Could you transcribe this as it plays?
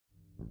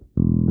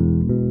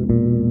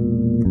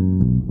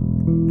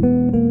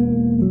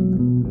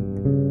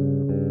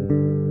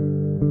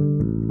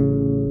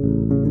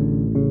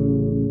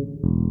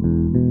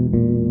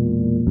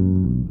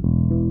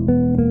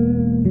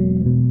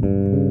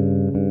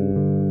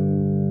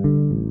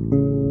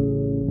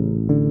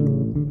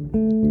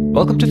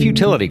Welcome to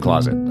Futility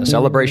Closet, a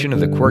celebration of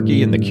the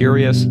quirky and the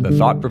curious, the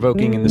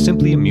thought-provoking and the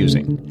simply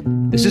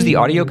amusing. This is the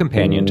audio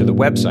companion to the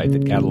website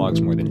that catalogs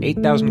more than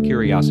 8,000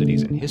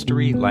 curiosities in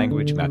history,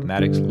 language,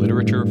 mathematics,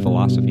 literature,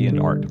 philosophy, and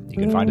art. You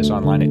can find us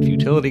online at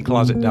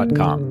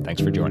futilitycloset.com.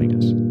 Thanks for joining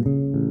us.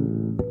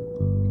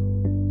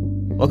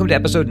 Welcome to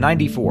episode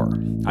 94.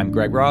 I'm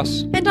Greg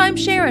Ross. And I'm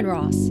Sharon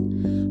Ross.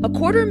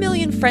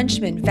 250,000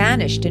 Frenchmen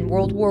vanished in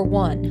World War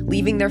I,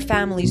 leaving their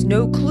families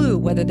no clue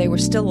whether they were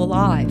still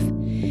alive.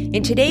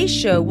 In today's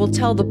show, we'll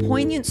tell the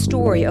poignant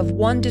story of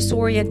one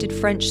disoriented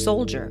French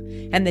soldier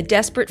and the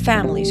desperate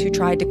families who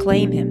tried to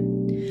claim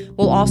him.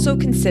 We'll also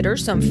consider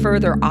some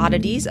further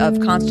oddities of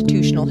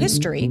constitutional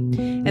history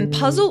and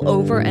puzzle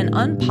over an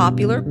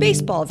unpopular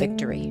baseball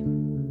victory.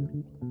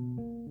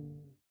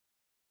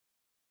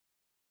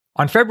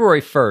 On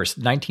February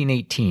 1st,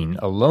 1918,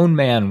 a lone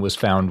man was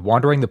found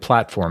wandering the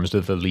platforms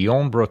of the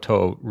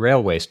Lyon-Breteau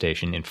railway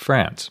station in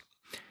France.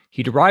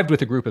 He'd arrived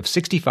with a group of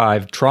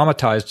 65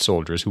 traumatized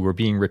soldiers who were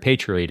being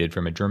repatriated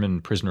from a German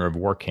prisoner of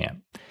war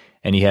camp.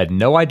 And he had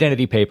no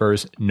identity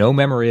papers, no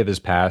memory of his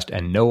past,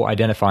 and no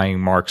identifying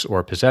marks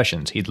or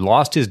possessions. He'd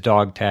lost his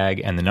dog tag,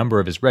 and the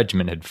number of his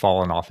regiment had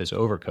fallen off his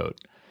overcoat.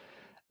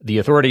 The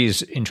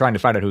authorities, in trying to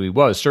find out who he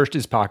was, searched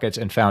his pockets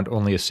and found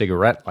only a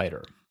cigarette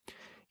lighter.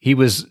 He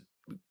was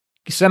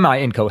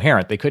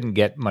semi-incoherent. They couldn't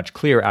get much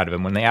clear out of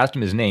him. When they asked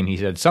him his name, he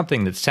said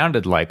something that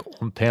sounded like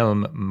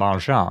Anthelme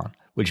Mangin,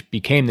 which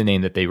became the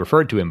name that they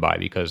referred to him by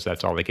because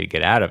that's all they could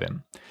get out of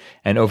him.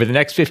 And over the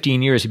next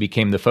 15 years, he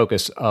became the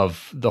focus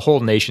of the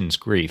whole nation's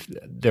grief.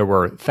 There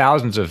were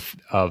thousands of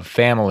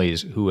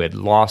families who had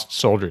lost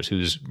soldiers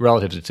whose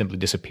relatives had simply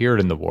disappeared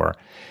in the war.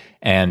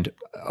 And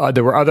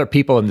there were other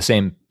people in the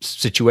same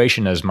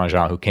situation as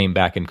Mangin who came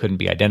back and couldn't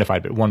be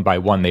identified, but one by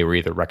one they were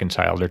either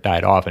reconciled or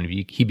died off, and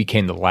he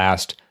became the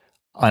last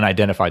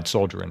unidentified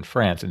soldier in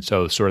France. And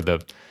so sort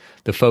of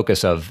the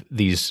focus of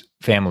these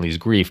families'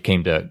 grief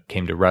came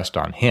to rest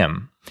on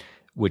him,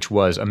 which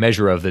was a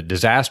measure of the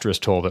disastrous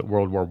toll that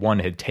World War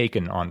I had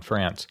taken on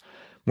France.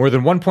 More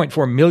than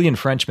 1.4 million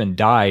Frenchmen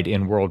died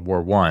in World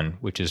War I,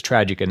 which is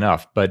tragic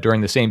enough, but during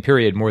the same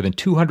period, more than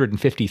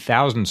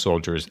 250,000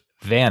 soldiers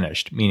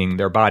vanished, meaning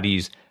their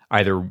bodies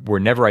either were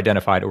never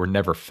identified or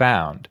never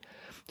found.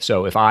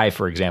 So if I,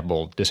 for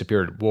example,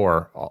 disappeared at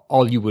war,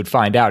 all you would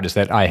find out is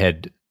that I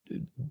had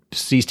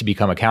ceased to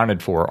become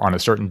accounted for on a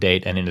certain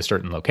date and in a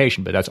certain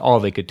location, but that's all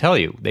they could tell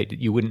you.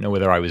 You wouldn't know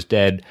whether I was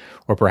dead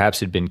or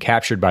perhaps had been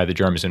captured by the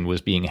Germans and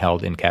was being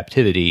held in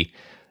captivity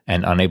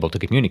and unable to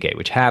communicate,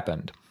 which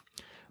happened.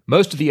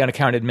 Most of the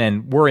unaccounted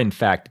men were in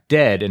fact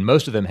dead, and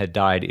most of them had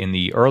died in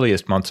the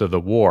earliest months of the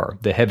war.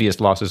 The heaviest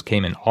losses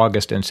came in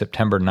August and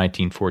September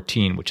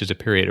 1914, which is a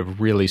period of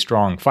really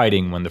strong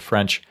fighting when the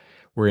French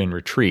were in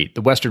retreat.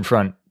 The Western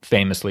Front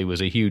famously was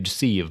a huge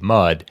sea of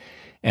mud,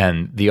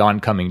 and the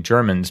oncoming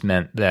Germans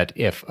meant that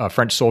if a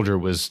French soldier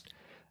was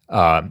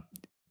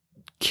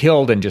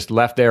killed and just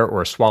left there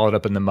or swallowed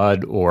up in the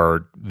mud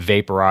or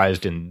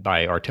vaporized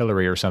by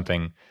artillery or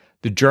something,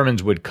 the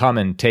Germans would come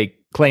and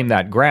claim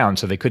that ground,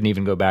 so they couldn't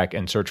even go back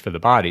and search for the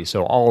body.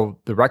 So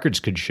all the records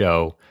could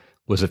show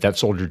was that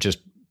soldier just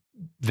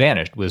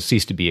vanished,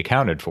 ceased to be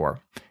accounted for.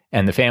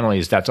 And the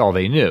families, that's all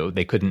they knew.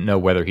 They couldn't know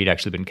whether he'd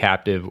actually been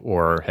captive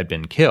or had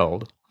been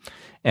killed.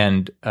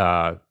 And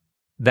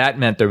that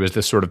meant there was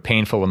this sort of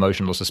painful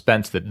emotional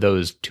suspense that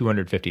those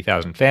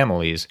 250,000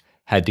 families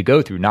had to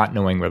go through, not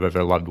knowing whether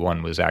their loved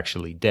one was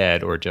actually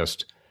dead or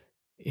just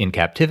in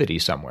captivity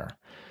somewhere.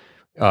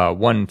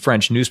 One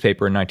French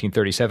newspaper in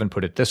 1937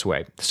 put it this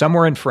way: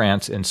 somewhere in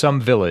France, in some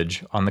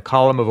village, on the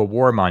column of a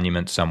war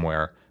monument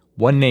somewhere,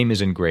 one name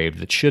is engraved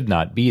that should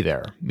not be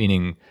there,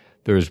 meaning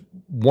there's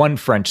one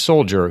French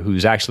soldier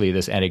who's actually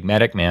this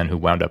enigmatic man who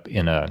wound up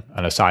in an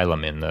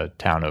asylum in the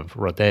town of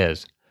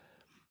Rodez.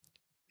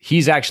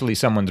 He's actually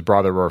someone's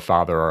brother or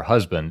father or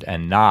husband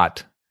and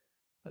not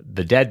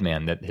the dead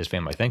man that his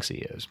family thinks he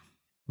is.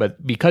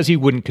 But because he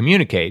wouldn't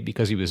communicate,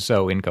 because he was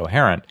so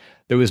incoherent,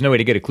 there was no way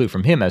to get a clue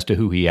from him as to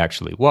who he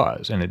actually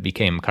was. And it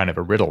became kind of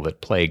a riddle that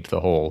plagued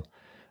the whole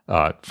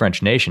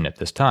French nation at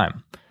this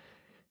time.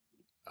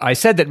 I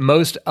said that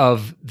most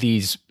of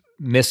these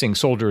missing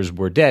soldiers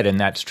were dead, and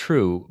that's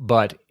true.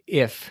 But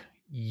if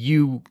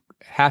you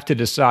have to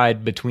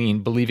decide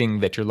between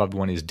believing that your loved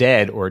one is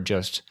dead or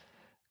just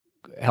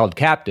held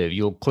captive,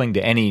 you'll cling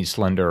to any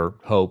slender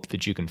hope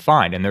that you can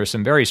find. And there are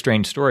some very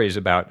strange stories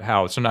about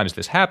how sometimes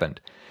this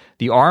happened.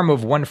 The arm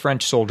of one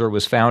French soldier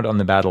was found on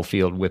the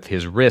battlefield with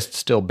his wrist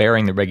still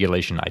bearing the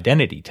regulation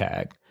identity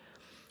tag.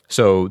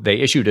 So they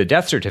issued a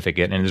death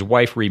certificate, and his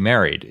wife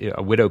remarried.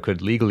 A widow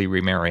could legally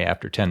remarry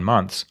after 10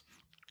 months.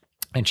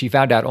 And she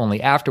found out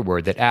only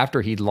afterward that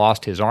after he'd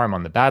lost his arm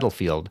on the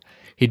battlefield,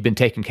 he'd been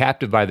taken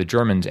captive by the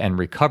Germans and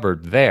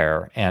recovered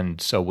there,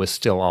 and so was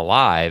still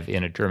alive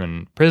in a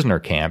German prisoner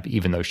camp,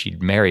 even though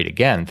she'd married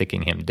again,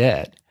 thinking him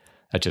dead.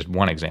 That's just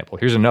one example.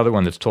 Here's another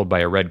one that's told by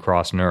a Red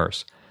Cross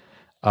nurse.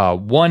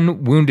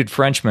 One wounded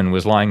Frenchman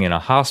was lying in a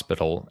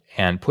hospital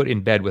and put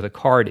in bed with a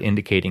card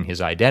indicating his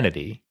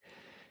identity.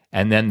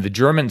 And then the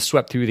Germans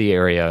swept through the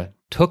area,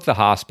 took the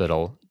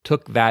hospital,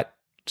 took that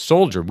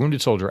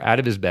wounded soldier, out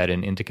of his bed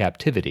and into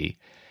captivity,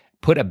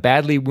 put a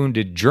badly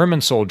wounded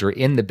German soldier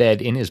in the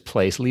bed in his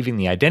place, leaving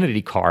the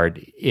identity card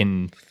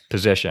in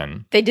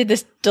position. They did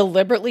this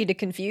deliberately to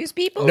confuse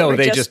people? No,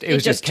 it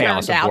was just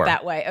chaos turned of out war.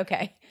 that way.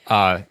 Okay.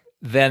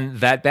 Then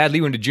that badly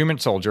wounded German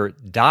soldier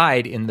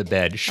died in the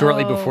bed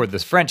shortly before the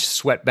French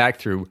swept back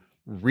through,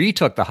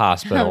 retook the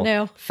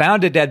hospital,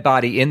 found a dead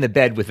body in the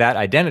bed with that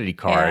identity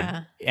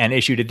card, and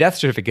issued a death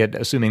certificate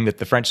assuming that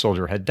the French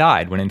soldier had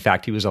died, when in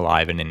fact he was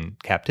alive and in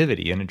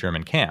captivity in a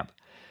German camp.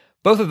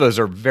 Both of those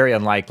are very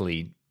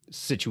unlikely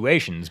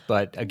situations,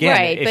 but again...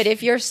 Right, but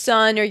if your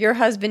son or your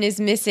husband is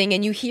missing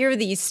and you hear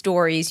these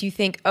stories, you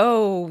think,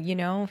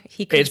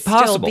 he could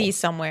still be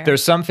somewhere.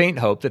 There's some faint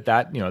hope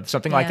that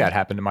something like that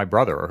happened to my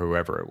brother or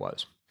whoever it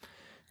was.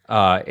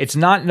 It's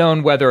not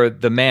known whether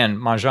the man,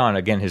 Mangin,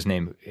 again his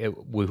name,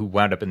 who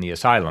wound up in the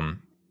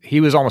asylum, he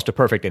was almost a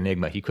perfect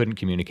enigma. He couldn't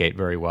communicate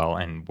very well,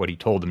 and what he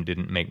told them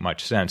didn't make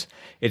much sense.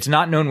 It's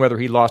not known whether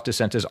he lost his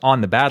senses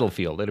on the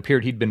battlefield. It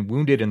appeared he'd been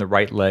wounded in the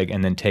right leg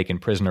and then taken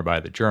prisoner by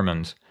the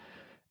Germans.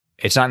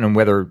 It's not known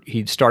whether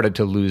he started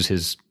to lose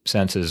his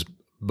senses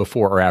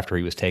before or after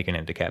he was taken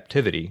into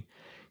captivity.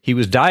 He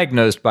was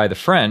diagnosed by the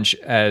French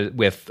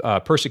with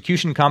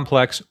persecution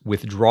complex,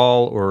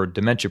 withdrawal, or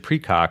dementia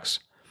precox,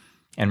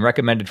 and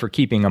recommended for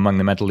keeping among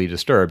the mentally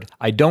disturbed.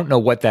 I don't know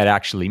what that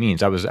actually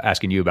means. I was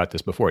asking you about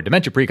this before.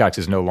 Dementia precox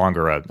is no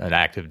longer an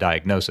active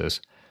diagnosis.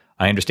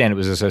 I understand it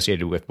was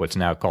associated with what's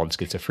now called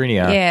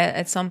schizophrenia. Yeah,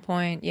 at some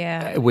point,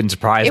 yeah. It wouldn't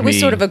surprise me. It was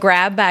sort of a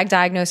grab bag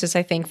diagnosis,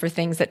 I think, for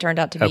things that turned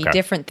out to be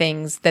different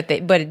things, but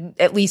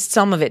at least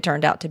some of it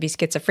turned out to be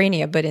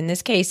schizophrenia. But in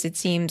this case, it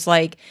seems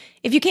like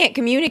if you can't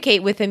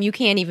communicate with him, you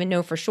can't even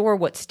know for sure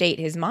what state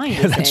his mind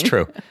is in. That's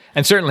true.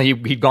 And certainly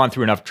he'd gone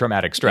through enough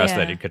traumatic stress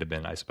that it could have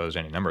been, I suppose,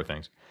 any number of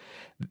things.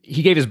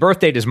 He gave his birth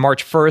date as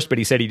March 1st, but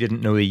he said he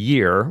didn't know the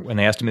year. When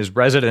they asked him his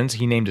residence,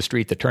 he named a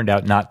street that turned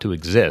out not to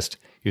exist.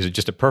 He was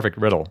just a perfect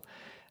riddle.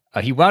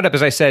 He wound up,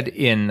 as I said,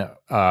 in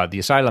the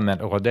asylum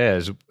at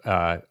Rodez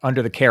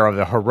under the care of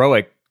the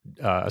heroic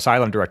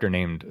asylum director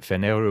named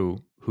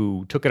Fénéroux,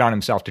 who took it on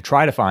himself to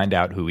try to find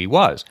out who he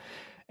was.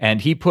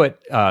 And he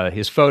put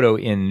his photo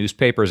in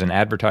newspapers and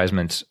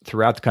advertisements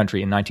throughout the country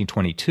in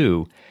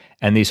 1922,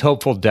 and these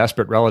hopeful,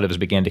 desperate relatives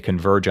began to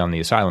converge on the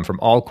asylum from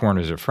all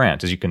corners of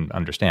France, as you can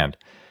understand.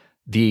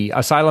 The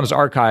asylum's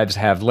archives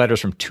have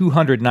letters from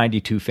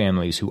 292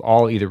 families who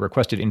all either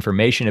requested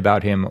information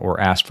about him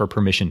or asked for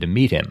permission to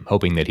meet him,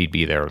 hoping that he'd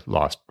be their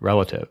lost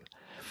relative.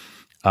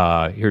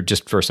 Here,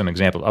 just for some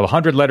examples. Of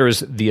 100 letters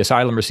the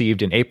asylum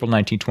received in April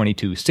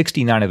 1922,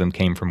 69 of them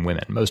came from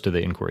women. Most of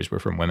the inquiries were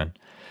from women.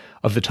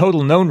 Of the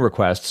total known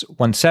requests,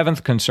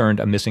 1/7 concerned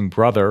a missing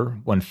brother,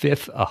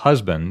 1/5 a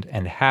husband,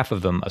 and half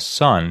of them a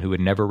son who had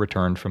never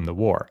returned from the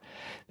war.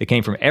 They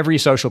came from every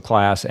social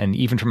class and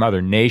even from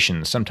other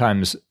nations.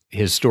 Sometimes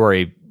his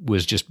story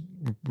was just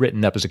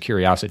written up as a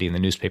curiosity in the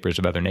newspapers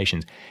of other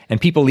nations. And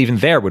people even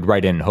there would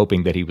write in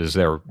hoping that he was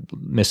their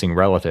missing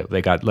relative.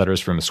 They got letters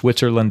from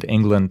Switzerland,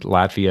 England,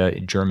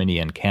 Latvia, Germany,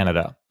 and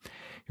Canada.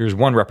 Here's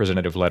one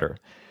representative letter.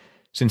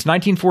 Since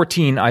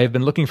 1914, I have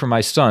been looking for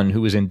my son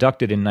who was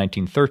inducted in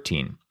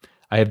 1913.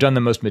 I have done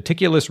the most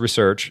meticulous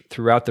research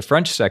throughout the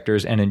French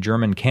sectors and in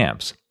German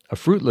camps. A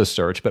fruitless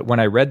search, but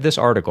when I read this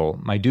article,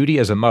 my duty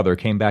as a mother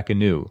came back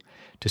anew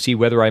to see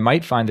whether I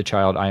might find the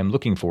child I am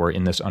looking for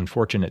in this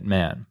unfortunate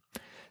man.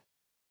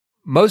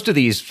 Most of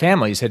these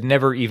families had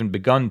never even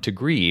begun to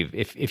grieve.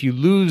 If you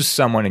lose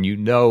someone and you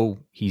know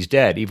he's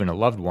dead, even a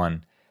loved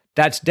one,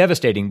 that's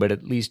devastating, but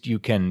at least you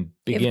can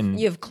begin...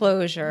 You have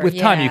closure. With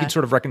time, you can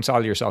sort of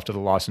reconcile yourself to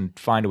the loss and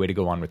find a way to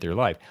go on with your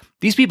life.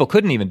 These people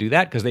couldn't even do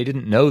that because they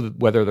didn't know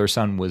whether their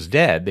son was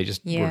dead. They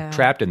just were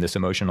trapped in this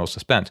emotional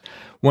suspense.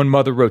 One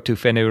mother wrote to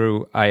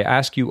Fénéroux, I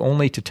ask you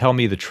only to tell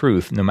me the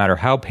truth, no matter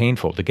how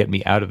painful, to get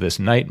me out of this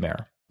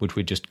nightmare, which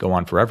would just go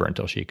on forever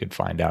until she could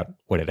find out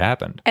what had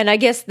happened. And I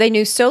guess they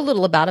knew so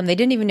little about him. They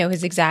didn't even know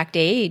his exact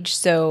age.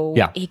 So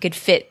he could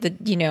fit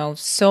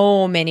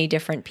so many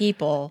different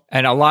people.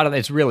 And a lot of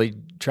it's really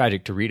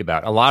tragic to read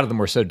about. A lot of them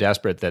were so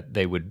desperate that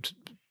they would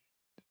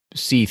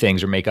see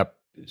things or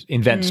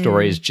invent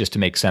stories just to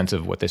make sense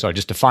of what they saw,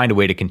 just to find a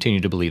way to continue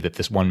to believe that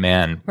this one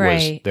man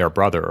was their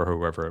brother or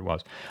whoever it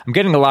was. I'm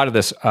getting a lot of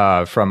this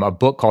from a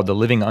book called The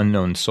Living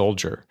Unknown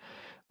Soldier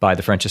by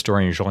the French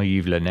historian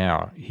Jean-Yves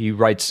Naour. He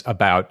writes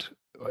about,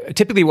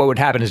 typically what would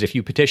happen is if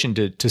you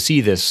petitioned to see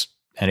this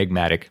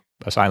enigmatic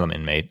asylum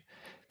inmate,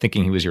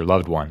 thinking he was your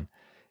loved one,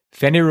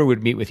 Fénéroux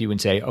would meet with you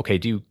and say, okay,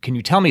 can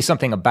you tell me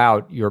something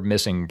about your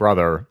missing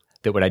brother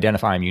that would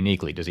identify him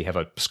uniquely? Does he have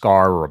a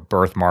scar or a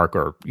birthmark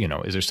or,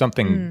 is there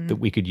something that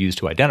we could use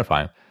to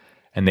identify him?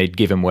 And they'd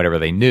give him whatever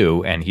they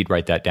knew, and he'd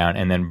write that down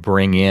and then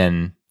bring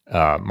in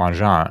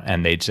Mangin,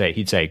 and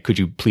he'd say, could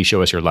you please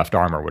show us your left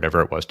arm or whatever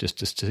it was, just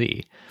to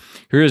see.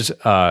 Here's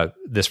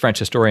this French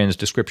historian's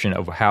description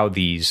of how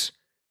these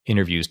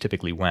interviews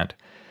typically went.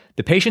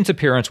 The patient's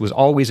appearance was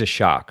always a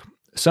shock.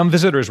 Some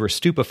visitors were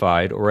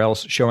stupefied, or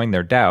else, showing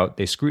their doubt,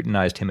 they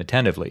scrutinized him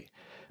attentively.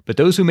 But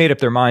those who made up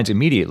their minds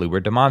immediately were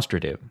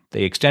demonstrative.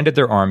 They extended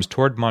their arms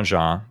toward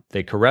Mangin.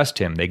 They caressed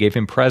him. They gave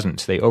him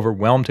presents. They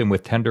overwhelmed him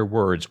with tender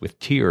words, with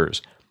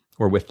tears,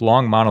 or with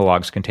long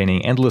monologues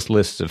containing endless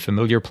lists of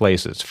familiar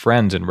places,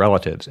 friends and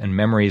relatives, and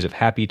memories of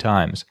happy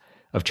times,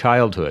 of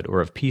childhood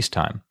or of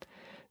peacetime.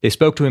 They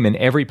spoke to him in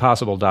every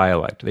possible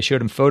dialect. They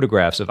showed him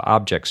photographs of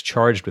objects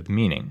charged with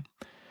meaning.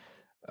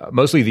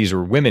 Mostly these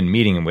were women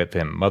meeting with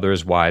him,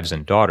 mothers, wives,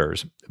 and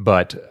daughters.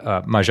 But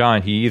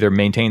Mangin, he either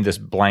maintained this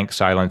blank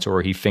silence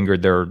or he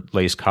fingered their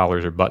lace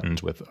collars or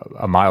buttons with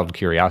a mild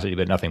curiosity,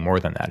 but nothing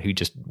more than that. He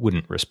just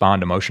wouldn't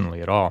respond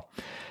emotionally at all.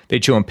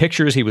 They'd show him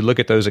pictures. He would look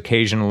at those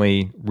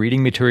occasionally.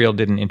 Reading material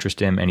didn't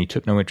interest him, and he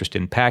took no interest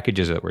in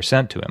packages that were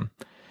sent to him.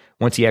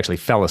 Once he actually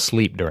fell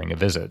asleep during a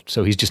visit.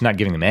 So he's just not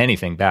giving them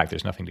anything back.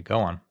 There's nothing to go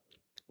on.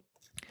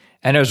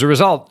 And as a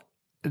result,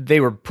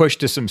 they were pushed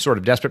to some sort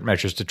of desperate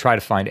measures to try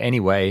to find any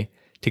way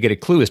to get a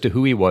clue as to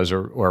who he was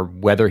or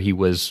whether he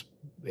was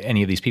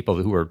any of these people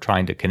who were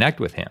trying to connect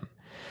with him.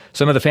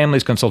 Some of the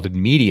families consulted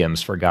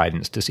mediums for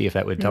guidance to see if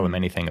that would tell them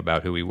anything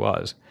about who he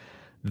was.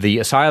 The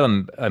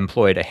asylum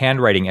employed a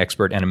handwriting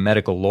expert and a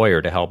medical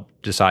lawyer to help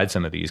decide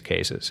some of these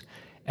cases.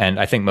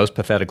 And I think most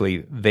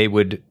pathetically, they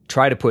would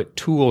try to put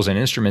tools and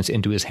instruments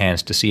into his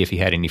hands to see if he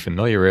had any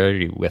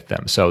familiarity with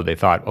them. So they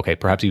thought, okay,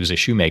 perhaps he was a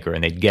shoemaker,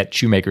 and they'd get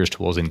shoemaker's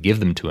tools and give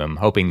them to him,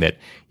 hoping that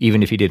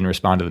even if he didn't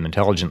respond to them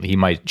intelligently, he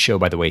might show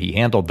by the way he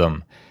handled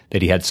them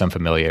that he had some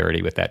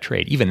familiarity with that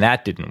trade. Even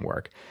that didn't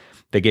work.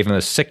 They gave him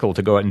a sickle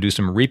to go out and do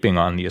some reaping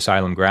on the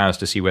asylum grounds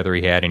to see whether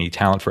he had any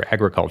talent for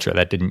agriculture.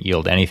 That didn't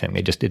yield anything.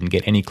 They just didn't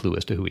get any clue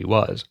as to who he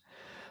was.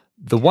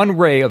 The one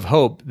ray of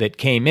hope that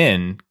came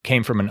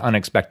from an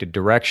unexpected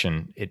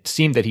direction. It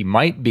seemed that he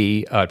might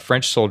be a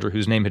French soldier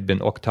whose name had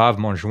been Octave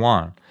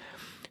Mangin,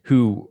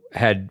 who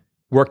had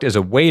worked as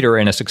a waiter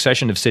in a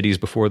succession of cities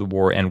before the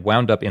war and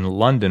wound up in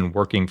London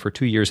working for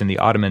 2 years in the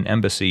Ottoman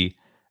embassy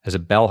as a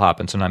bellhop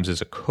and sometimes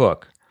as a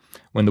cook.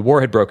 When the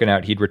war had broken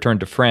out, he'd returned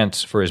to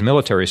France for his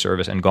military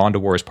service and gone to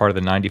war as part of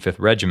the 95th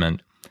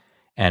Regiment,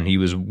 and he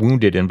was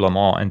wounded in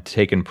Blamont and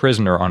taken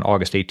prisoner on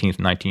August 18th,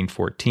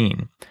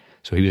 1914.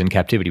 So he was in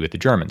captivity with the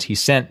Germans. He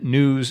sent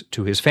news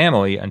to his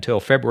family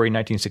until February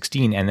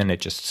 1916, and then it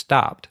just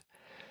stopped.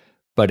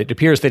 But it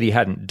appears that he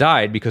hadn't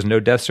died because no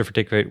death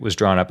certificate was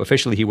drawn up.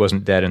 Officially, he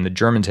wasn't dead, and the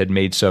Germans had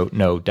made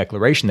no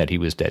declaration that he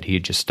was dead. He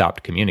had just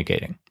stopped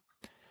communicating.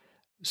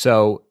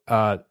 So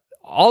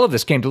all of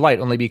this came to light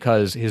only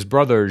because his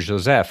brother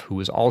Joseph, who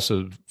was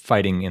also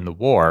fighting in the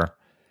war,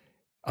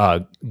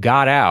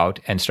 got out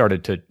and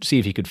started to see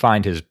if he could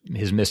find his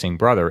missing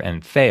brother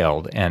and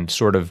failed, and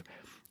sort of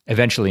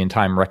eventually in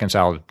time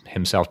reconciled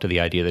himself to the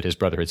idea that his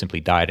brother had simply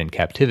died in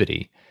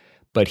captivity.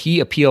 But he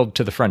appealed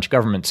to the French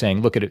government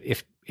saying, look,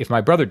 if my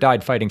brother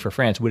died fighting for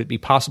France, would it be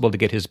possible to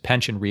get his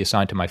pension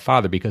reassigned to my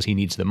father because he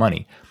needs the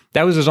money?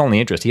 That was his only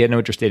interest. He had no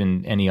interest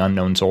in any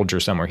unknown soldier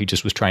somewhere. He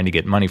just was trying to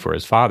get money for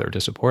his father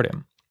to support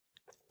him.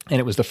 And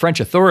it was the French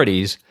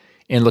authorities,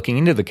 in looking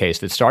into the case,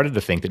 that started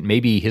to think that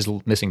maybe his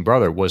missing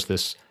brother was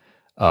this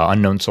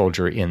unknown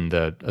soldier in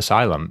the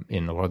asylum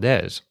in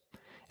Rodez.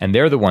 And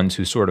they're the ones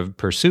who sort of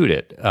pursued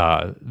it.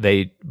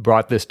 They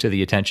brought this to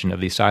the attention of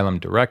the asylum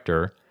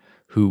director,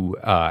 who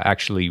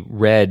actually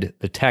read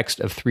the text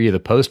of 3 of the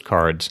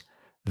postcards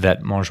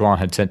that Mangin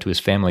had sent to his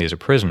family as a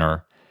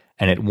prisoner.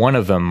 And at one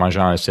of them,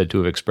 Mangin is said to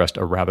have expressed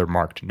a rather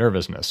marked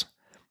nervousness,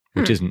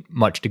 which isn't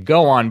much to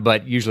go on,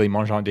 but usually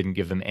Mangin didn't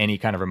give them any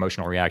kind of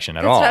emotional reaction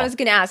at all. That's what I was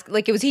going to ask.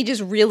 Like, was he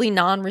just really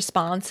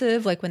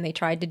non-responsive? Like, when they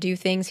tried to do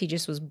things, he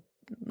just was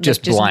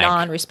just blank.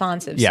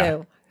 Non-responsive.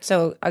 Yeah.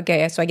 So I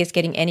guess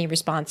getting any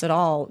response at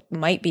all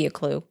might be a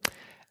clue.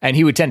 And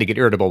he would tend to get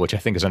irritable, which I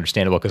think is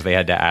understandable because they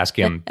had to ask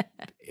him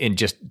in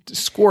just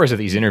scores of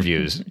these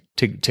interviews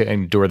to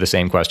endure the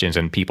same questions,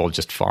 and people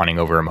just fawning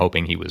over him,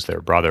 hoping he was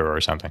their brother or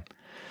something.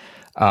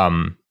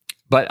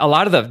 But a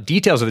lot of the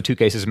details of the 2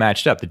 cases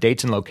matched up. The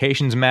dates and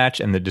locations match,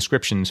 and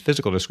the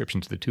physical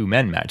descriptions of the 2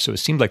 men match. So it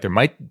seemed like there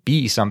might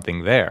be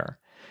something there.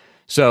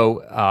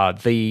 So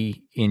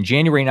in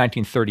January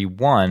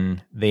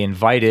 1931, they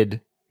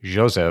invited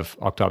Joseph,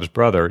 Octave's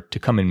brother, to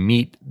come and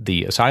meet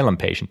the asylum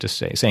patient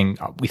saying,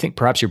 we think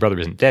perhaps your brother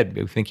isn't dead.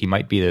 We think he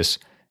might be this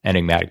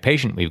enigmatic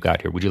patient we've got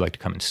here. Would you like to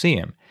come and see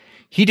him?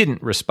 He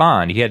didn't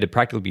respond. He had to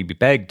practically be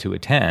begged to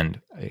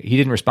attend. He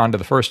didn't respond to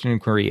the first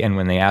inquiry, and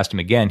when they asked him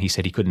again, he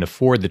said he couldn't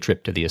afford the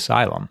trip to the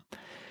asylum.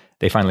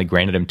 They finally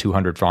granted him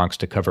 200 francs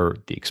to cover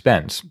the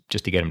expense,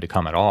 just to get him to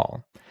come at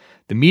all.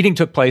 The meeting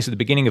took place at the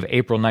beginning of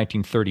April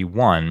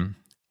 1931,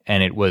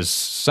 and it was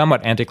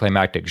somewhat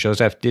anticlimactic.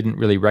 Joseph didn't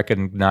really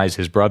recognize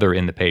his brother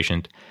in the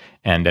patient,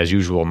 and as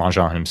usual,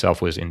 Mangin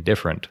himself was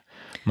indifferent.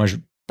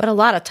 But a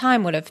lot of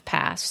time would have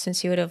passed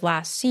since he would have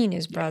last seen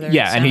his brother.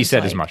 Yeah, and he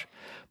said as much.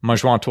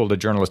 Mangin told a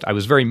journalist, I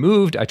was very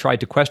moved. I tried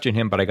to question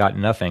him, but I got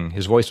nothing.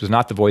 His voice was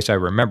not the voice I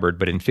remembered,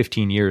 but in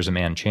 15 years, a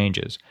man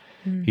changes.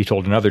 He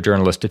told another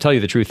journalist, to tell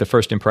you the truth, the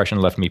first impression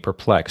left me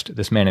perplexed.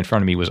 This man in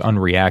front of me was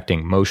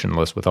unreacting,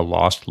 motionless, with a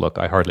lost look.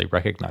 I hardly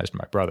recognized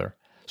my brother.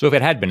 So if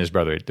it had been his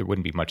brother, there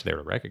wouldn't be much there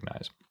to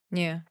recognize.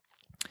 Yeah.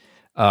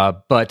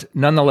 But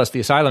nonetheless, the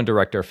asylum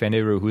director,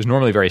 Feneru, who was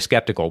normally very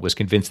skeptical, was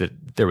convinced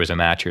that there was a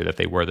match here, that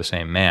they were the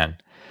same man.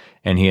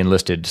 And he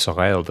enlisted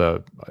Sorel,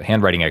 the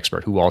handwriting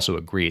expert, who also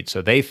agreed.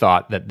 So they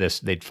thought that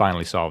they'd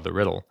finally solved the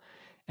riddle.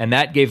 And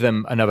that gave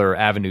them another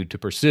avenue to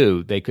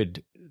pursue.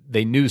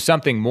 They knew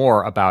something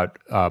more about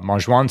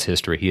Mangin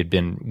history. He had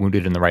been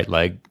wounded in the right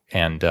leg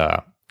and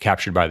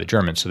captured by the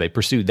Germans. So they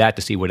pursued that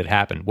to see what had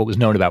happened, what was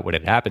known about what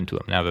had happened to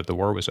him now that the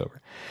war was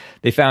over.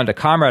 They found a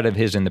comrade of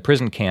his in the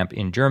prison camp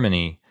in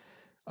Germany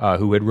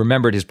who had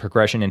remembered his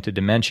progression into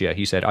dementia.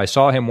 He said, "I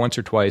saw him once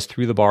or twice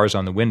through the bars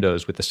on the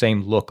windows with the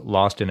same look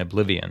lost in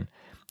oblivion.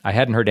 I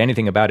hadn't heard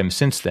anything about him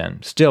since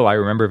then. Still, I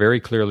remember very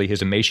clearly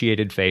his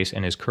emaciated face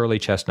and his curly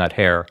chestnut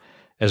hair,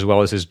 as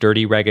well as his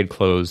dirty, ragged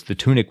clothes, the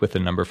tunic with the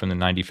number from the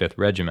 95th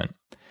Regiment."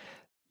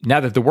 Now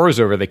that the war is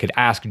over, they could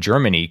ask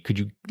Germany, could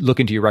you look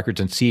into your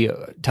records and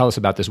tell us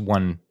about this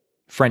one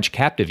French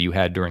captive you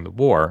had during the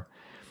war?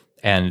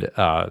 And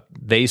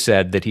they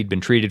said that he'd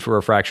been treated for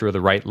a fracture of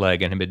the right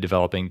leg and had been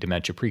developing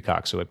dementia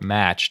precox. So it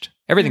matched.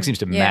 Everything seems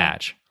to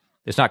match.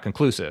 It's not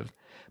conclusive.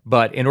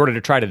 But in order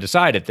to try to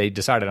decide it, they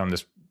decided on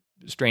this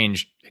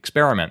strange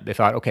experiment. They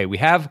thought, okay, we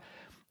have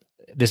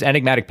this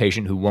enigmatic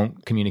patient who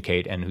won't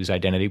communicate and whose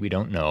identity we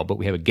don't know, but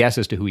we have a guess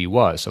as to who he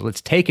was. So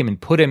let's take him and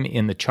put him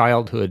in the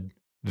childhood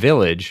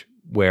village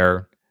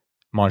where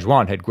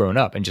Mangin had grown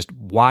up and just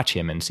watch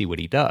him and see what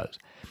he does.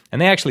 And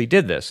they actually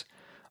did this.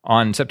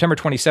 On September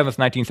 27th,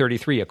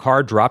 1933, a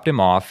car dropped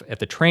him off at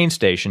the train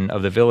station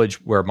of the village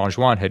where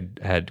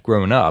Mangin had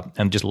grown up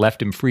and just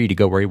left him free to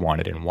go where he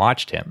wanted and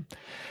watched him.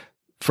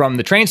 From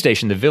the train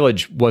station, the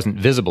village wasn't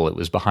visible. It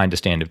was behind a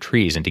stand of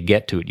trees, and to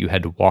get to it, you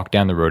had to walk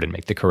down the road and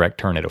make the correct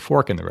turn at a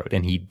fork in the road,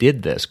 and he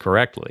did this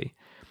correctly.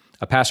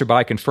 A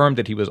passerby confirmed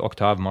that he was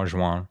Octave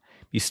Mangin.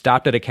 He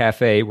stopped at a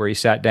cafe where he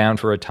sat down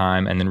for a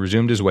time and then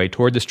resumed his way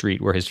toward the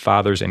street where his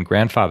father's and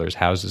grandfather's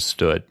houses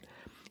stood.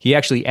 He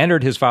actually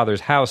entered his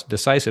father's house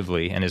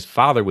decisively, and his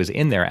father was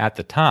in there at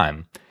the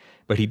time,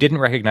 but he didn't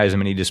recognize him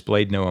and he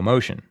displayed no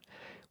emotion.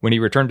 When he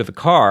returned to the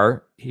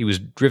car, he was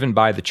driven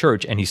by the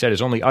church, and he said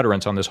his only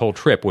utterance on this whole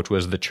trip, which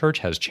was, "The church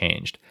has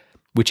changed,"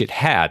 which it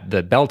had.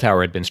 The bell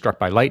tower had been struck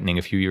by lightning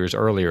a few years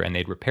earlier, and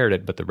they'd repaired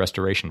it, but the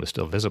restoration was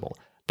still visible.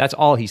 That's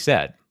all he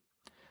said.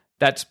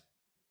 That's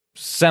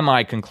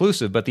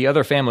semi-conclusive, but the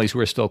other families who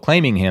were still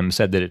claiming him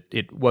said that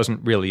it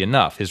wasn't really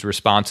enough. His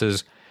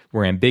responses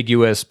were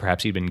ambiguous.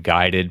 Perhaps he'd been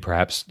guided.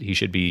 Perhaps he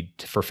should be,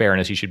 for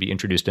fairness, he should be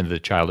introduced into the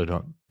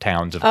childhood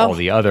towns of all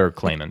the other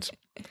claimants.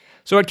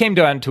 So it came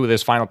down to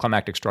this final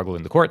climactic struggle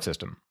in the court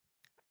system.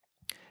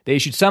 They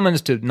issued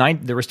summons to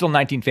there were still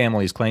 19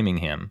 families claiming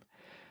him.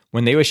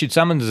 When they issued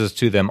summonses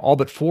to them, all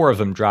but 4 of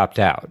them dropped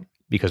out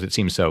because it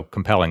seemed so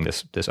compelling,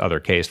 this other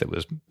case that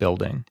was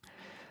building.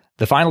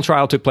 The final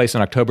trial took place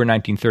in October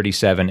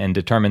 1937 and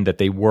determined that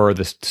they were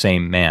the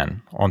same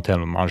man.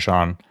 Anthelme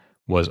Mangin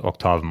was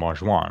Octave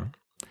Mangin.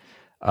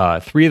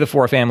 3 of the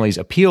 4 families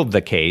appealed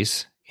the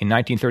case. In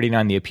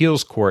 1939, the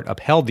appeals court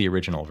upheld the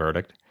original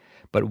verdict,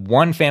 but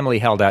 1 family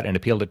held out and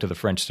appealed it to the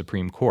French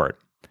Supreme Court.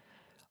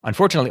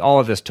 Unfortunately, all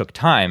of this took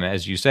time.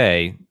 As you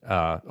say,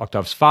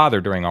 Octave's father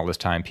during all this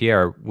time,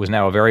 Pierre, was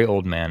now a very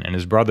old man, and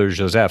his brother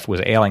Joseph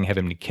was ailing,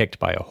 having been kicked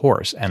by a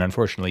horse. And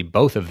unfortunately,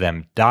 both of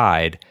them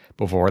died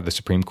before the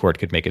Supreme Court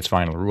could make its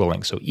final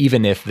ruling. So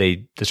even if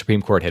the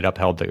Supreme Court had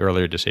upheld the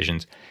earlier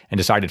decisions and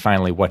decided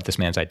finally what this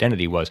man's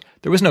identity was,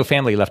 there was no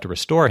family left to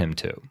restore him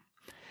to.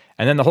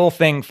 And then the whole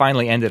thing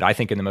finally ended, I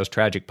think, in the most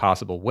tragic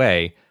possible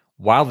way.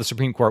 While the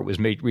Supreme Court was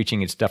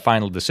reaching its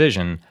final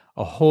decision,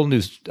 a whole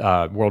new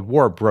world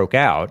war broke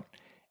out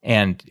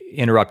and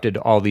interrupted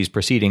all these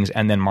proceedings,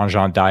 and then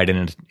Mangin died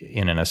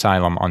in an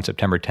asylum on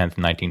September 10th,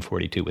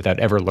 1942, without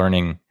ever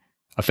learning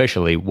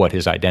officially what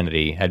his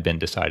identity had been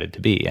decided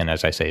to be. And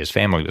as I say, his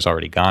family was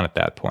already gone at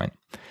that point.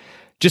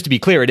 Just to be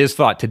clear, it is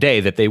thought today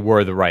that they were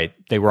on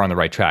the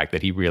right track,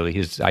 that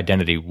his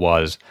identity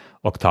was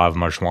Octave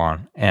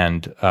Mangin,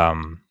 and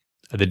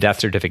the death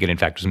certificate, in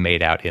fact, was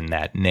made out in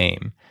that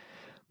name.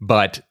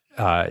 But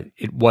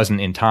it wasn't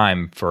in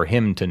time for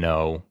him to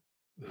know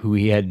who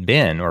he had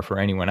been, or for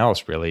anyone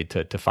else really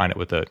to find out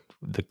what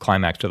the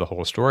climax to the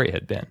whole story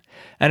had been.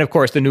 And of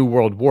course, the New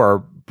World War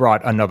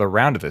brought another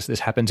round of this.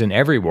 This happens in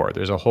every war.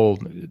 There's a whole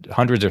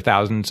hundreds or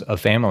thousands of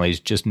families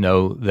just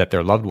know that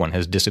their loved one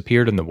has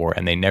disappeared in the war,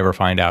 and they never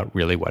find out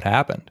really what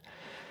happened.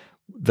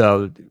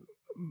 The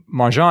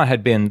Mangin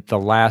had been the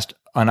last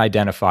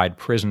unidentified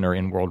prisoner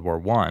in World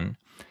War I.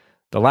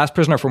 The last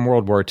prisoner from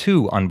World War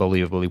II,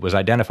 unbelievably, was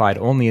identified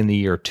only in the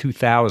year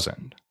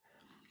 2000.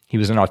 He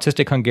was an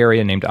autistic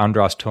Hungarian named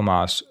András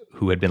Tomás,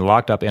 who had been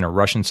locked up in a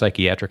Russian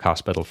psychiatric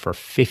hospital for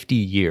 50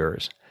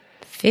 years.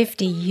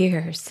 50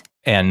 years.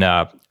 And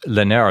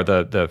Naour,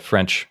 the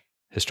French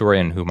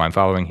historian whom I'm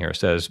following here,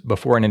 says,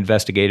 before an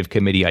investigative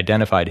committee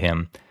identified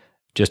him,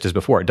 just as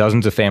before,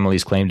 dozens of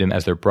families claimed him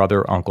as their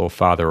brother, uncle,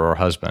 father, or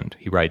husband.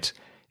 He writes,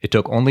 "It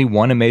took only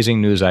one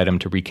amazing news item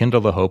to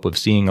rekindle the hope of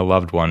seeing a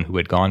loved one who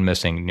had gone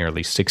missing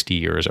nearly 60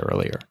 years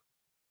earlier."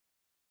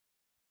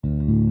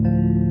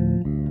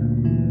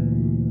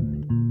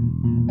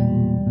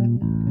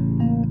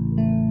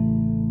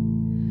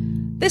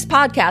 This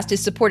podcast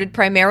is supported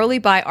primarily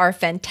by our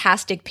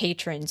fantastic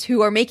patrons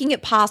who are making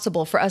it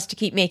possible for us to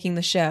keep making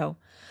the show.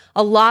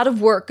 A lot of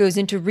work goes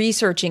into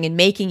researching and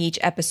making each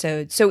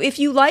episode, so if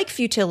you like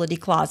Futility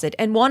Closet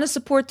and want to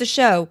support the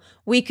show,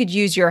 we could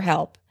use your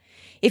help.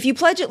 If you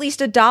pledge at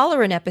least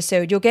 $1 an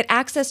episode, you'll get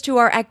access to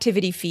our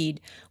activity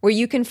feed, where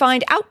you can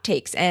find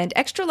outtakes and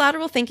extra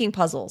lateral thinking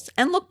puzzles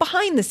and look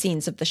behind the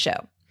scenes of the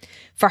show.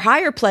 For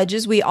higher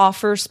pledges, we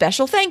offer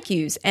special thank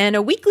yous and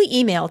a weekly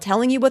email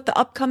telling you what the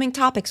upcoming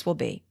topics will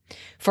be.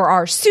 For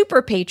our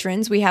super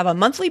patrons, we have a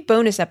monthly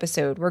bonus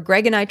episode where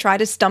Greg and I try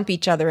to stump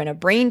each other in a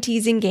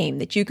brain-teasing game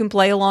that you can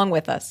play along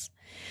with us.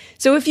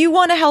 So if you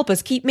want to help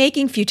us keep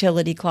making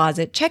Futility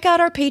Closet, check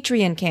out our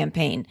Patreon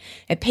campaign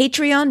at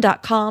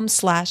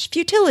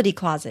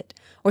patreon.com/futilitycloset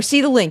or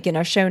see the link in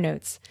our show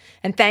notes.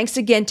 And thanks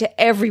again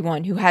to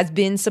everyone who has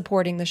been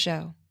supporting the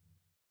show.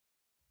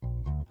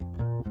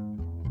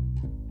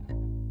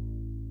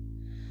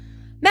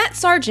 Matt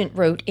Sargent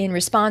wrote in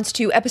response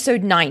to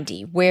episode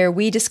 90, where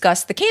we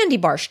discussed the candy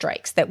bar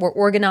strikes that were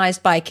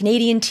organized by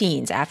Canadian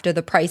teens after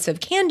the price of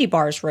candy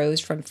bars rose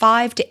from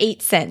 5 to 8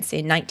 cents in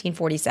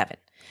 1947.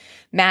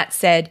 Matt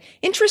said,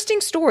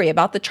 interesting story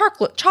about the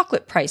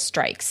chocolate price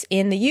strikes.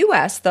 In the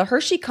U.S., the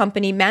Hershey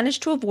Company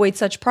managed to avoid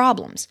such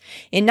problems.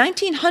 In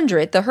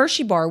 1900, the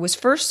Hershey bar was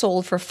first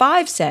sold for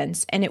 5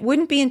 cents, and it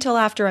wouldn't be until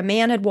after a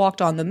man had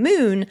walked on the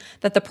moon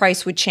that the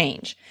price would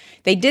change.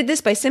 They did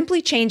this by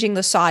simply changing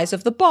the size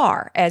of the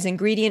bar, as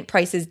ingredient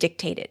prices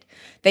dictated.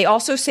 They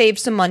also saved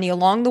some money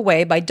along the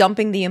way by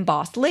dumping the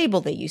embossed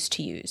label they used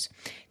to use.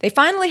 They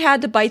finally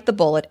had to bite the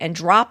bullet and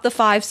drop the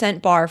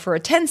 5-cent bar for a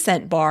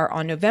 10-cent bar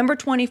on November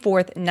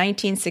 24th,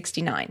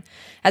 1969.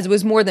 As it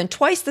was more than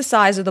twice the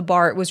size of the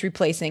bar it was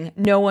replacing,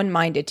 no one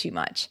minded too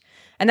much.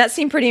 And that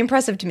seemed pretty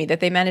impressive to me, that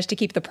they managed to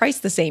keep the price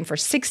the same for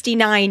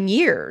 69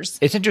 years.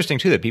 It's interesting,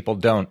 too, that people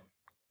don't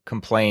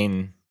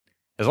complain.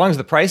 As long as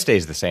the price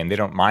stays the same, they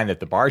don't mind that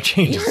the bar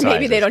changes sizes.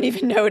 Maybe they don't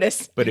even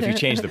notice. But if you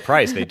change the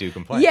price, they do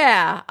complain.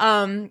 Yeah.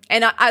 And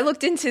I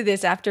looked into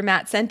this after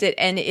Matt sent it,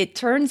 and it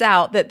turns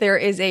out that there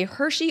is a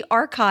Hershey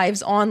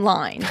Archives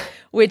online,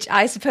 which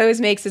I suppose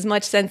makes as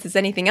much sense as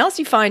anything else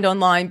you find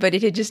online, but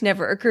it had just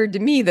never occurred to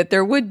me that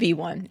there would be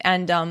one.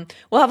 And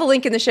we'll have a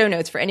link in the show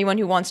notes for anyone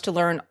who wants to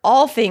learn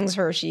all things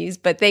Hershey's,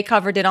 but they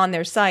covered it on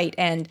their site.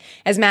 And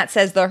as Matt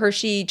says, the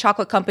Hershey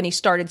Chocolate Company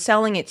started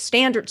selling its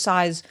standard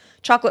size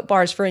chocolate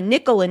bars for a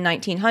nickel in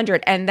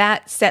 1900, and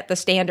that set the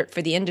standard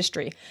for the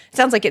industry. It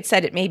sounds like it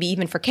set it maybe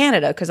even for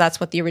Canada, because that's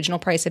what the original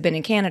price had been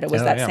in Canada,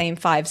 was same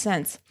 5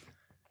 cents.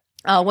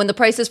 When the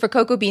prices for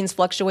cocoa beans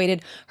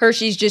fluctuated,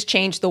 Hershey's just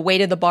changed the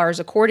weight of the bars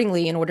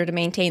accordingly in order to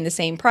maintain the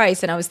same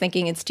price. And I was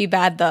thinking it's too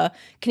bad the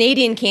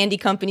Canadian candy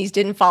companies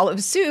didn't follow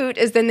suit,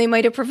 as then they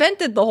might have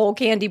prevented the whole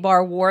candy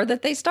bar war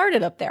that they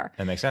started up there.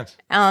 That makes sense.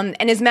 And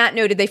as Matt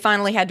noted, they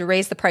finally had to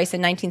raise the price in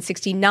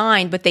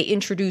 1969, but they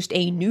introduced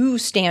a new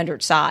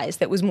standard size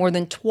that was more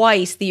than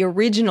twice the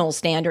original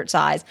standard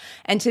size.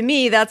 And to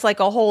me, that's like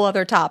a whole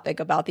other topic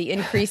about the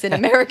increase in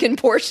American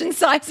portion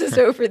sizes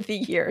over the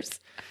years.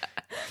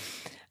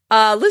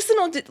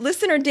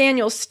 Listener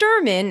Daniel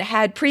Sturman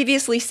had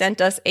previously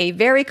sent us a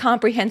very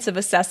comprehensive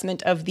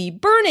assessment of the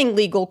burning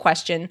legal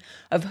question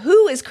of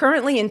who is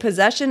currently in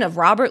possession of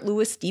Robert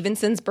Louis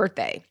Stevenson's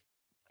birthday.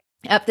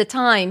 At the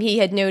time, he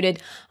had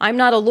noted, I'm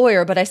not a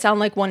lawyer, but I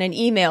sound like one in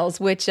emails,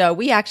 which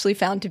we actually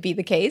found to be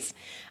the case.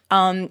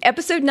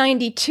 Episode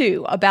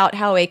 92, about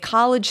how a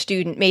college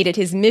student made it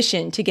his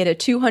mission to get a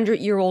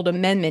 200-year-old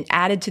amendment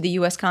added to the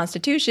U.S.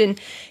 Constitution,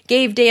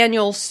 gave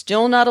Daniel,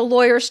 still not a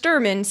lawyer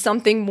Sturman,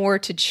 something more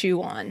to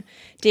chew on.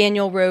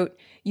 Daniel wrote,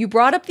 you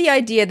brought up the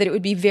idea that it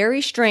would be very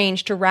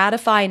strange to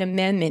ratify an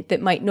amendment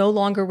that might no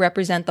longer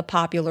represent the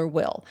popular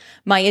will.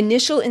 My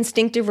initial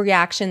instinctive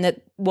reaction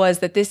was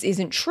that this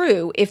isn't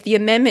true. If the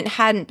amendment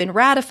hadn't been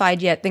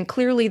ratified yet, then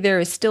clearly there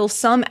is still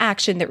some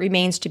action that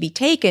remains to be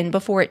taken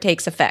before it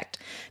takes effect.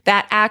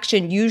 That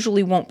action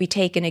usually won't be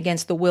taken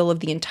against the will of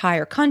the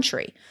entire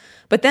country.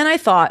 But then I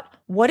thought,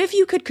 what if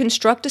you could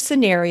construct a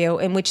scenario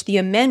in which the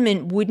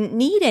amendment wouldn't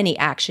need any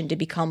action to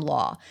become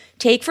law?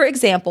 Take, for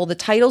example, the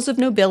Titles of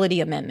Nobility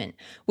Amendment,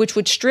 which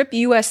would strip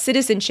U.S.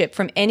 citizenship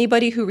from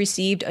anybody who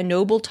received a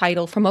noble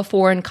title from a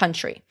foreign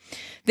country.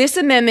 This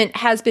amendment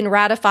has been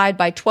ratified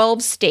by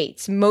 12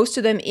 states, most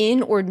of them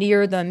in or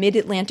near the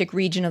mid-Atlantic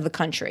region of the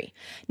country.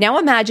 Now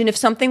imagine if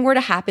something were to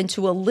happen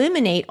to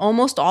eliminate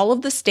almost all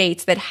of the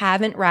states that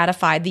haven't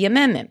ratified the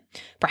amendment.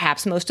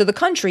 Perhaps most of the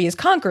country is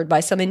conquered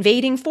by some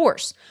invading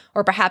force,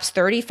 or perhaps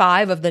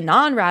 35 of the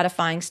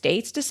non-ratifying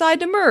states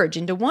decide to merge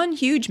into one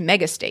huge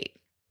megastate.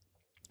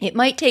 It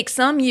might take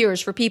some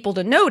years for people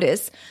to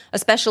notice,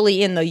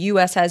 especially in the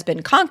U.S. has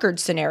been conquered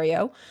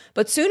scenario,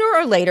 but sooner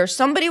or later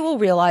somebody will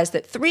realize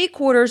that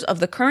 3/4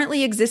 of the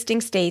currently existing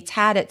states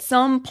had at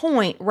some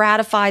point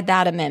ratified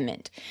that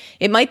amendment.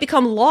 It might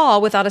become law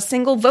without a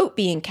single vote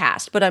being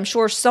cast, but I'm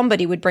sure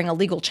somebody would bring a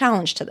legal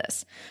challenge to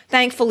this.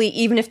 Thankfully,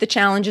 even if the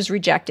challenge is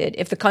rejected,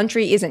 if the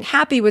country isn't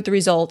happy with the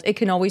result, it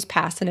can always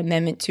pass an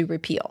amendment to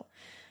repeal.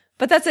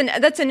 But that's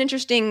an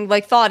interesting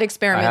thought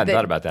experiment. I hadn't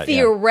thought about that.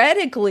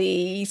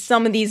 Theoretically,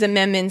 some of these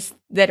amendments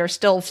that are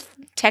still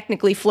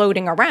technically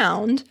floating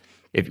around.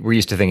 We're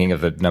used to thinking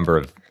of the number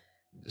of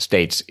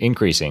states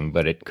increasing,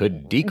 but it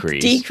could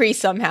decrease. Decrease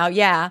somehow,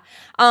 yeah.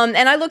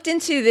 And I looked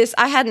into this.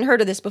 I hadn't heard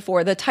of this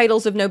before, the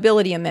Titles of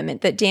Nobility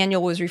Amendment that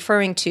Daniel was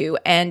referring to.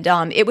 And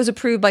it was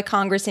approved by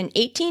Congress in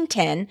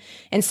 1810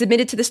 and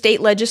submitted to the state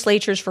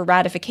legislatures for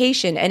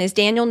ratification. And as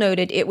Daniel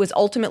noted, it was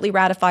ultimately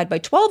ratified by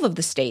 12 of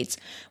the states,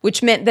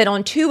 which meant that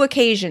on 2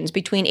 occasions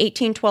between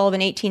 1812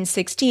 and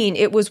 1816,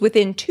 it was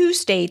within 2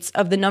 states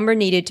of the number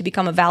needed to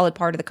become a valid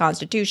part of the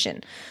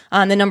Constitution.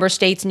 The number of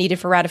states needed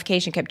for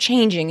ratification kept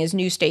changing as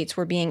new states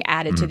were being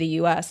added to the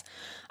U.S.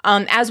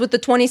 As with the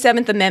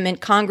 27th Amendment,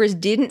 Congress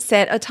didn't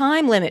set a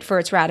time limit for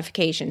its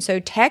ratification. So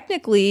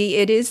technically,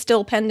 it is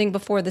still pending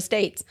before the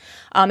states.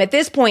 At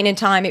this point in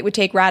time, it would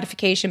take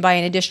ratification by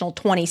an additional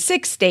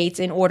 26 states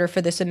in order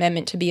for this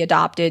amendment to be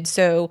adopted.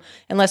 So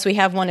unless we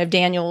have one of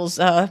Daniel's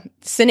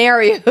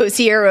scenarios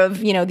here of,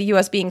 the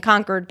U.S. being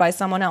conquered by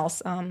someone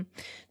else,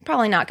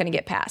 probably not going to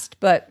get passed.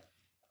 But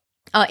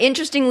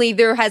interestingly,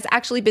 there has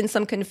actually been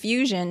some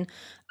confusion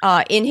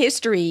in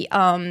history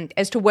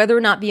as to whether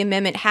or not the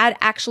amendment had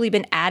actually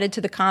been added to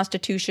the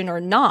Constitution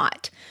or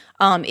not.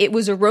 It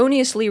was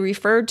erroneously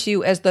referred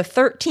to as the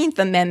 13th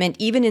Amendment,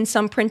 even in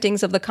some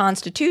printings of the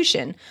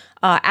Constitution,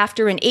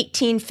 after an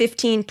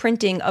 1815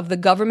 printing of the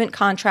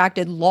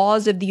government-contracted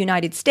laws of the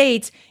United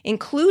States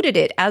included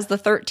it as the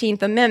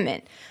 13th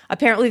Amendment.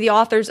 Apparently, the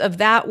authors of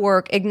that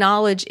work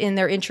acknowledged in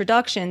their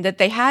introduction that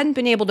they hadn't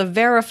been able to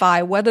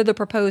verify whether the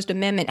proposed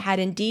amendment had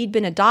indeed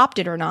been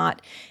adopted or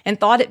not, and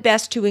thought it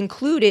best to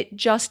include it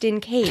just in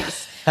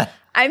case.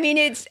 I mean,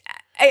 it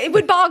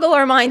would boggle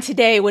our mind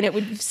today when it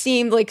would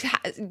seem like,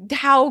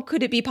 how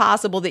could it be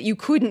possible that you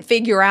couldn't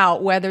figure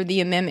out whether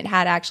the amendment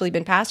had actually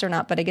been passed or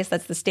not? But I guess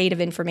that's the state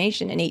of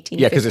information in 1815.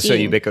 Yeah, because it's so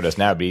ubiquitous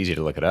now, it'd be easy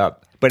to look it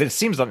up. But it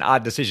seems an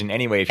odd decision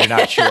anyway if you're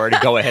not sure to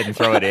go ahead and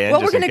throw it in.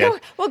 Well, we're going to go.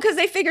 Well, because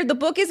they figured the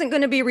book isn't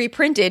going to be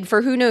reprinted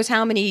for who knows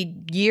how many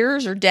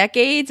years or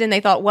decades, and they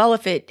thought, well,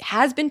 if it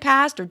has been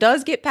passed or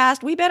does get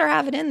passed, we better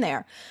have it in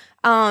there.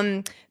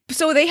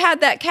 So they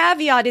had that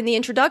caveat in the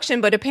introduction,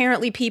 but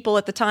apparently people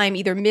at the time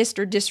either missed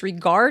or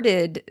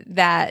disregarded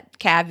that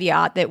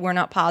caveat that we're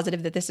not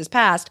positive that this is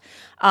passed.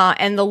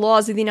 And the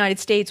laws of the United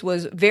States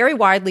was very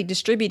widely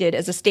distributed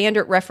as a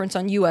standard reference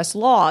on U.S.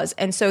 laws.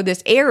 And so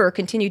this error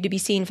continued to be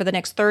seen for the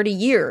next 30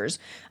 years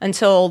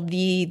until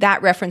that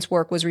reference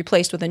work was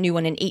replaced with a new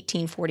one in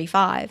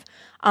 1845.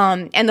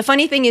 And the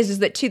funny thing is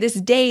that to this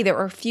day, there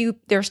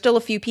are still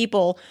a few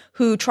people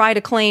who try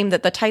to claim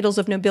that the Titles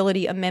of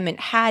Nobility Amendment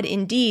had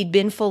indeed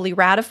been fully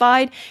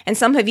ratified, and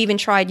some have even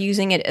tried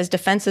using it as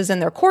defenses in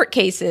their court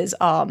cases,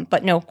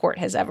 but no court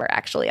has ever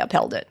actually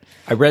upheld it.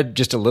 I read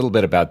just a little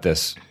bit about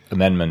this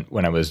amendment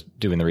when I was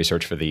doing the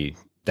research for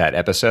that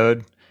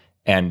episode,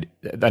 and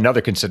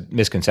another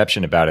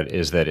misconception about it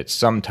is that it's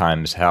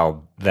sometimes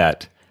held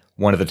that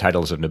one of the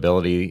titles of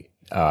nobility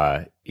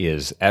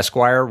is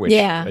Esquire, which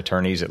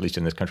attorneys, at least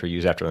in this country,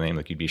 use after the name.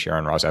 Like you'd be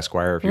Sharon Ross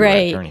Esquire if you were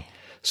an attorney.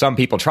 Some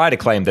people try to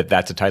claim that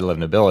that's a title of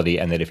nobility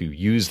and that if you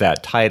use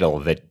that title,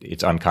 that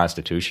it's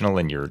unconstitutional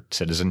and your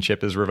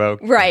citizenship is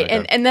revoked. Right.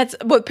 And that's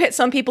what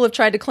some people have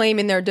tried to claim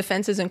in their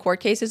defenses in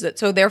court cases. That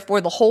so therefore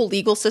the whole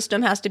legal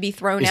system has to be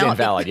thrown out.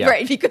 Invalid, yeah.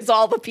 Right. Because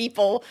all the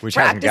people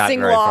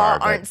practicing law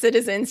aren't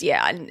citizens.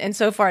 Yeah. And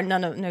so far,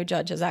 no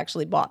judge has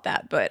actually bought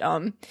that. But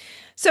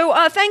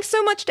so thanks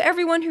so much to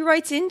everyone who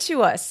writes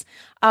into us.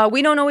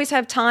 We don't always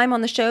have time on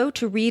the show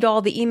to read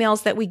all the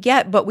emails that we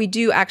get, but we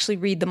do actually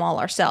read them all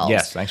ourselves.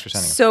 Yes, thanks for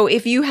sending them. So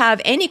if you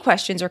have any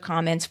questions or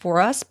comments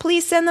for us,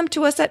 please send them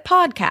to us at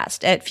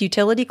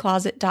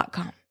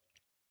podcast@futilitycloset.com.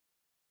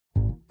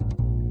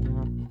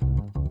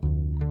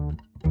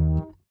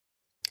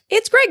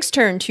 It's Greg's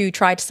turn to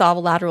try to solve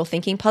a lateral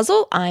thinking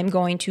puzzle. I'm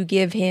going to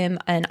give him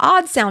an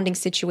odd-sounding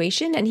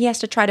situation, and he has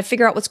to try to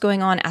figure out what's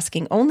going on,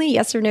 asking only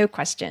yes or no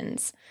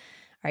questions.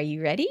 Are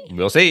you ready?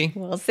 We'll see.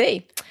 We'll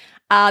see.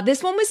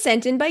 This one was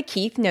sent in by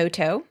Keith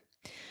Noto.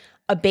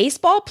 A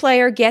baseball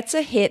player gets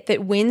a hit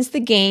that wins the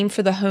game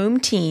for the home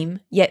team,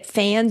 yet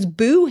fans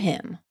boo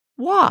him.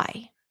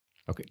 Why?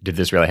 Okay. Did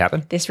this really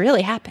happen? This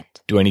really happened.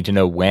 Do I need to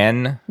know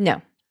when?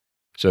 No.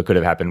 So it could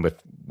have happened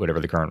with whatever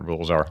the current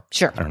rules are.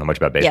 Sure. I don't know much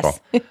about baseball.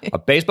 Yes. A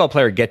baseball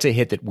player gets a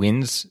hit that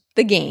wins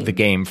the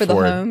game for the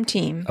home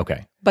team.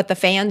 Okay. But the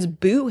fans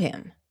boo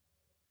him.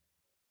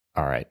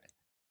 All right.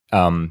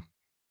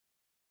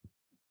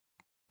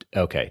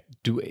 Okay.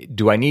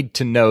 Do I need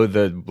to know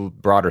the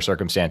broader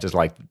circumstances?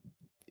 Like,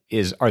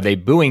 are they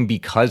booing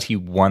because he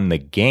won the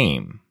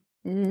game?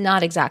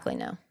 Not exactly,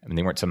 no. I mean,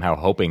 they weren't somehow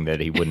hoping that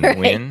he wouldn't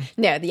win?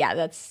 No, yeah,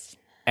 that's...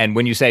 And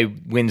when you say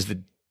wins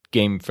the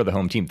game for the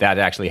home team, that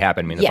actually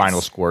happened? I mean, the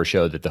final score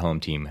showed that the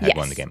home team had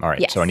won the game. All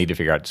right, so I need to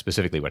figure out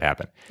specifically what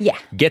happened. Yeah.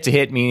 Gets a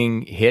hit,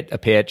 meaning hit a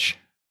pitch.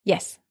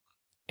 Yes.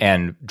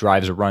 And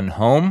drives a run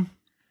home?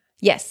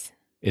 Yes.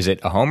 Is it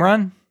a home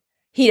run?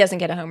 He doesn't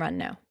get a home run,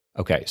 no.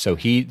 Okay, so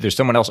there's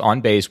someone else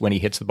on base when he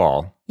hits the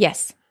ball.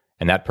 Yes.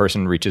 And that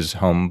person reaches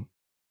home.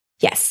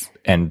 Yes.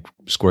 And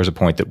scores a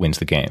point that wins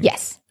the game.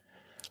 Yes.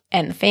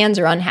 And the fans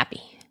are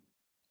unhappy.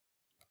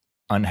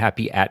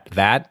 Unhappy at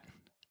that?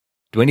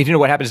 Do I need to know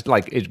what happens,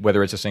 like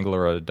whether it's a single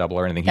or a double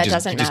or anything? He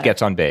just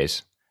gets on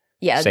base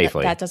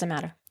safely. That doesn't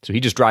matter. So he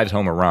just drives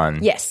home a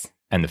run. Yes.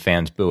 And the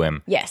fans boo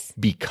him. Yes.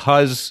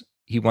 Because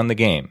he won the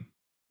game.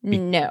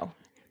 No.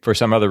 For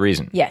some other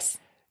reason. Yes.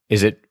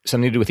 Is it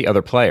something to do with the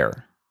other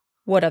player?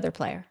 What other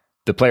player?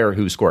 The player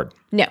who scored.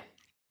 No.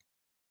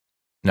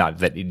 Not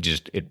that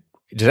does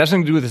that have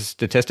something to do with the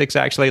statistics,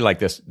 actually? Like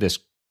this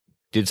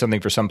did something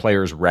for some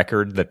player's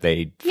record that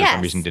they, for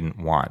some reason, didn't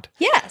want?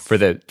 Yes. For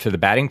the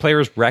batting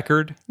player's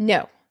record?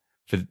 No.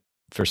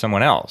 For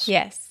someone else?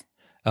 Yes.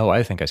 Oh,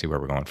 I think I see where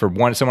we're going. For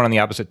someone on the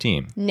opposite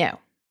team? No.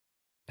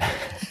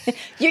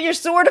 You're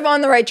sort of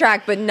on the right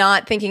track, but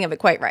not thinking of it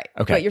quite right.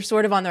 Okay. But you're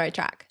sort of on the right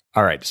track.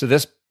 All right. So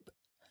this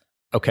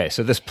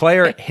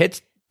player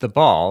hits the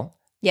ball.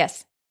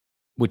 Yes.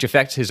 Which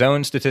affects his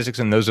own statistics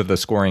and those of the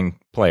scoring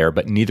player,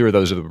 but neither of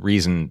those are the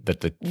reason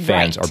that the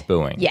fans are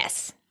booing.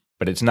 Yes.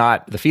 But it's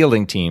not the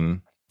fielding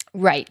team.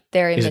 Right.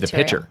 They're immaterial. Is it the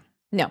pitcher?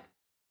 No.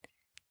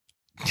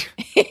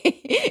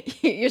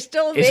 You're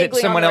still vaguely Is it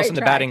someone else in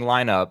the track. batting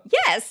lineup?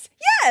 Yes.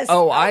 Yes.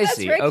 Oh, I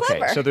see. Very okay.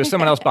 clever. So there's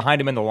someone else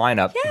behind him in the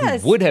lineup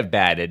who would have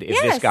batted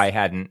if this guy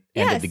hadn't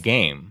ended the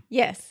game.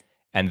 Yes.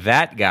 And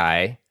that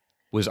guy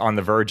was on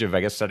the verge of, I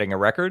guess, setting a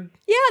record?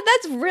 Yeah,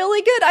 that's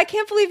really good. I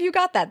can't believe you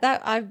got that.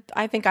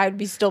 I think I'd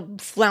be still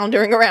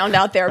floundering around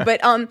out there.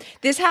 But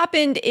this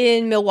happened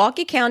in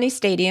Milwaukee County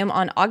Stadium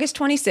on August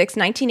 26,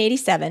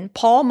 1987.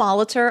 Paul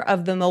Molitor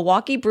of the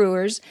Milwaukee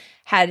Brewers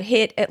had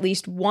hit at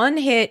least one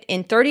hit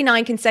in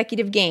 39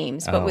 consecutive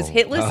games, but was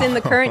hitless in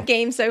the current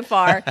game so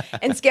far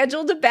and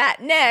scheduled to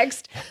bat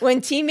next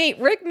when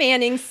teammate Rick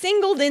Manning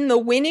singled in the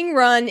winning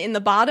run in the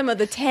bottom of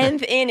the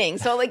 10th inning.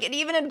 So like it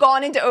even had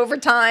gone into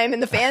overtime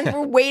and the fans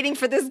were waiting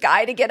for this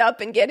guy to get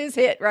up and get his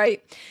hit,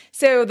 right?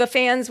 So the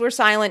fans were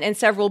silent and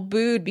several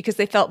booed because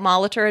they felt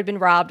Molitor had been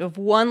robbed of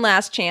one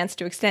last chance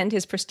to extend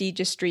his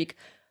prestigious streak,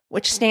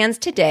 which stands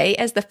today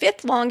as the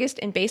 5th longest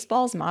in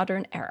baseball's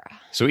modern era.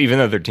 So even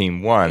though their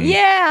team won...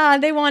 Yeah,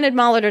 they wanted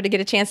Molitor to get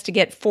a chance to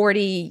get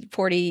 40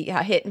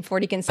 hit in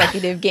 40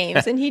 consecutive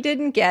games, and he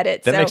didn't get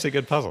it. That makes a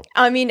good puzzle.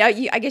 I mean,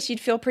 I guess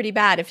you'd feel pretty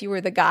bad if you were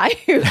the guy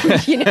who,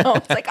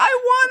 it's like,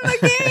 I won the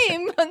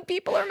game, and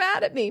people are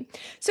mad at me.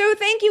 So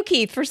thank you,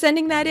 Keith, for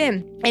sending that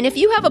in. And if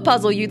you have a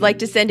puzzle you'd like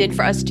to send in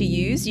for us to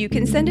use, you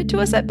can send it to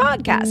us at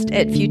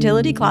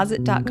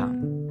podcast@futilitycloset.com.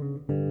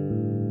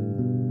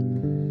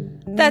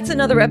 That's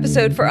another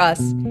episode for us.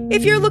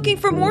 If you're looking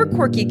for more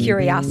quirky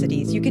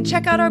curiosities, you can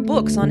check out our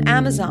books on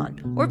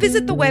Amazon or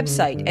visit the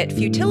website at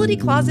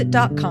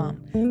futilitycloset.com,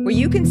 where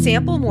you can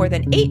sample more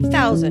than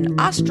 8,000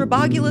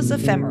 Ostrobogulus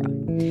ephemera.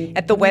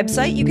 At the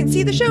website, you can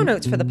see the show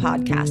notes for the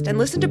podcast and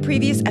listen to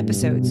previous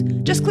episodes.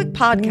 Just click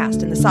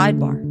podcast in the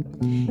sidebar.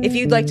 If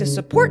you'd like to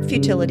support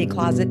Futility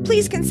Closet,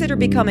 please consider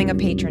becoming a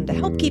patron to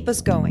help keep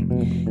us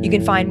going. You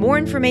can find more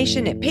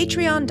information at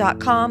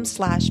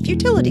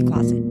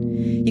patreon.com/futilitycloset.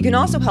 You can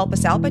also help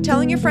us out by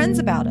telling your friends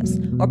about us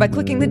or by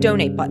clicking the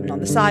donate button on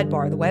the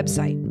sidebar of the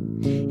website.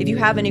 If you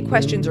have any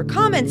questions or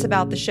comments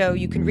about the show,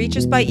 you can reach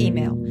us by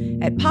email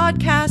at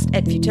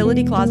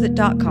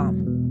podcast@futilitycloset.com.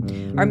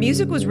 Our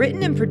music was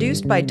written and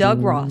produced by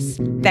Doug Ross.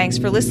 Thanks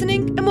for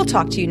listening, and we'll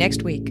talk to you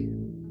next week.